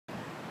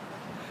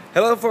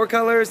Hello, Four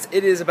Colors.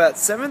 It is about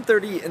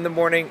 7:30 in the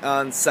morning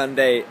on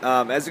Sunday.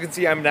 As you can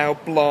see, I'm now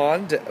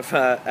blonde,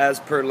 as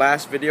per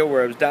last video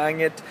where I was dyeing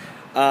it.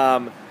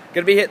 Gonna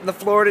be hitting the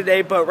floor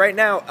today, but right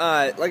now,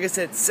 like I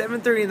said,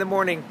 7:30 in the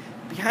morning.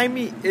 Behind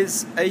me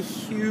is a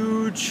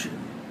huge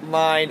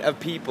line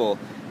of people.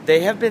 They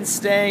have been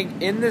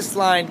staying in this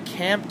line,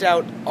 camped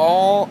out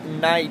all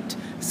night.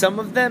 Some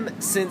of them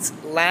since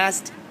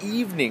last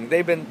evening.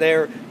 They've been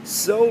there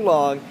so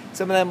long.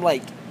 Some of them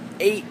like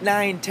 8,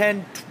 9,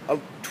 10,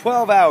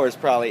 12 hours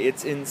probably.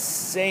 It's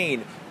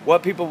insane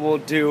what people will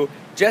do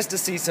just to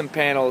see some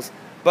panels.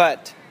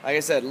 But, like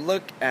I said,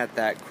 look at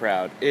that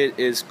crowd. It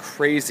is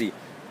crazy.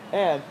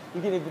 And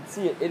you can even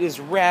see it. It is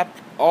wrapped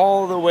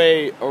all the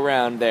way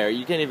around there.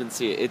 You can't even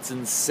see it. It's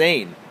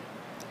insane.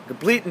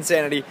 Complete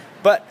insanity.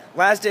 But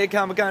last day of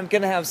Comic-Con,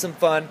 gonna have some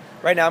fun.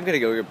 Right now I'm gonna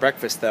go get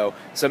breakfast though.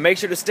 So make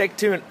sure to stay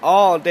tuned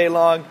all day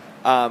long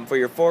for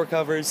your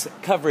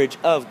coverage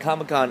of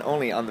Comic-Con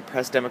only on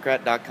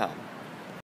thepressdemocrat.com.